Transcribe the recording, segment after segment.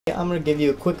I'm going to give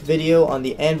you a quick video on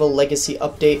the Anvil Legacy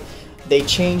update. They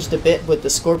changed a bit with the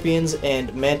Scorpions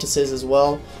and Mantises as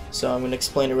well, so I'm going to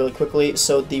explain it really quickly.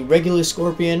 So the regular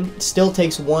Scorpion still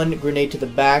takes one grenade to the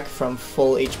back from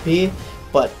full HP,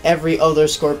 but every other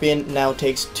Scorpion now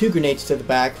takes 2 grenades to the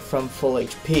back from full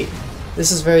HP.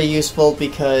 This is very useful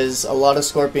because a lot of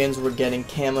Scorpions were getting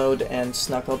camoed and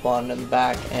snuck up on in the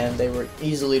back and they were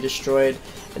easily destroyed,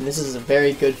 and this is a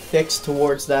very good fix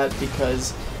towards that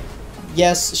because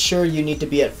yes, sure, you need to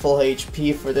be at full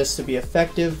HP for this to be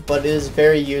effective, but it is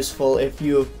very useful if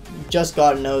you've just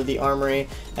gotten out of the armory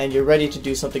and you're ready to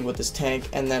do something with this tank,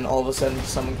 and then all of a sudden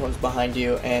someone comes behind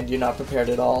you and you're not prepared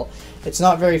at all. It's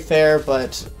not very fair,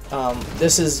 but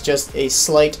this is just a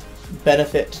slight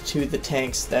benefit to the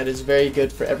tanks that is very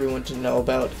good for everyone to know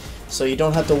about. So you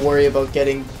don't have to worry about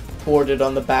getting boarded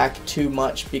on the back too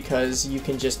much because you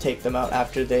can just take them out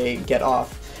after they get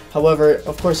off. However,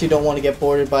 of course you don't want to get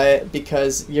boarded by it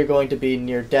because you're going to be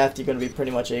near death. You're going to be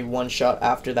pretty much a one-shot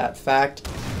after that fact,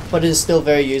 but it is still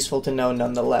very useful to know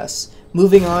nonetheless.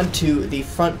 Moving on to the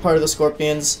front part of the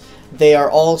Scorpions, they are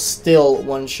all still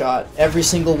one-shot. Every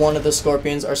single one of the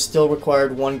Scorpions are still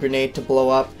required 1 grenade to blow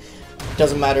up.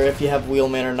 Doesn't matter if you have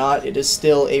Wheelman or not, it is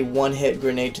still a one-hit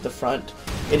grenade to the front.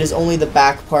 It is only the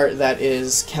back part that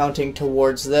is counting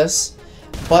towards this.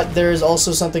 But there is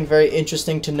also something very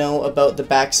interesting to know about the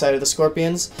back side of the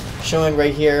Scorpions, showing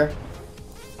right here.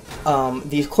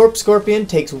 The Corpse Scorpion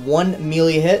takes 1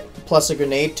 melee hit plus a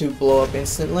grenade to blow up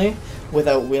instantly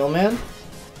without Wheelman,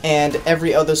 and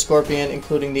every other Scorpion,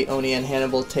 including the Oni and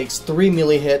Hannibal, takes 3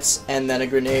 melee hits and then a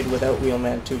grenade without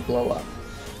Wheelman to blow up.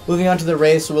 Moving on to the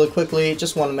Wraiths really quickly,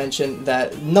 just want to mention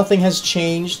that nothing has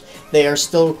changed. They are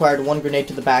still required 1 grenade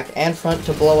to the back and front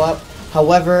to blow up.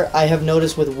 However, I have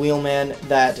noticed with Wheelman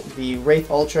that the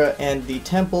Wraith Ultra and the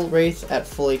Temple Wraith at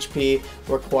full HP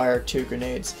require 2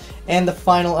 grenades. And the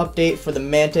final update for the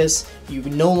Mantis, you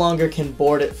no longer can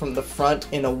board it from the front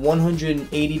in a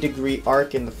 180-degree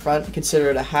arc in the front. Consider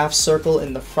it a half circle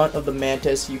in the front of the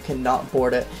Mantis. You cannot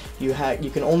board it. You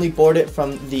can only board it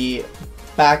from the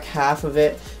back half of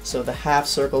it, so the half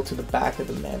circle to the back of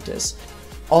the Mantis.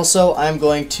 Also, I'm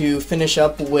going to finish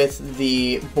up with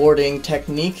the boarding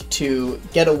technique to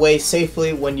get away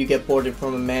safely when you get boarded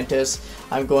from a Mantis.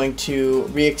 I'm going to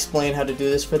re-explain how to do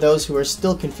this for those who are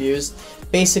still confused.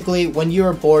 Basically, when you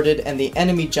are boarded and the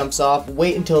enemy jumps off,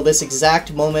 wait until this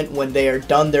exact moment when they are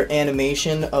done their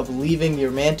animation of leaving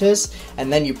your Mantis,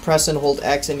 and then you press and hold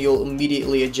X and you'll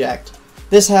immediately eject.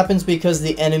 This happens because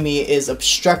the enemy is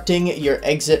obstructing your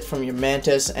exit from your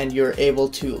Mantis and you're able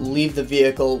to leave the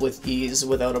vehicle with ease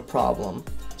without a problem.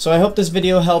 So I hope this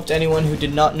video helped anyone who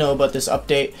did not know about this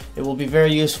update. It will be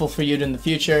very useful for you in the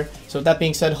future. So with that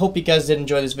being said, hope you guys did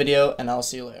enjoy this video, and I'll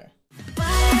see you later.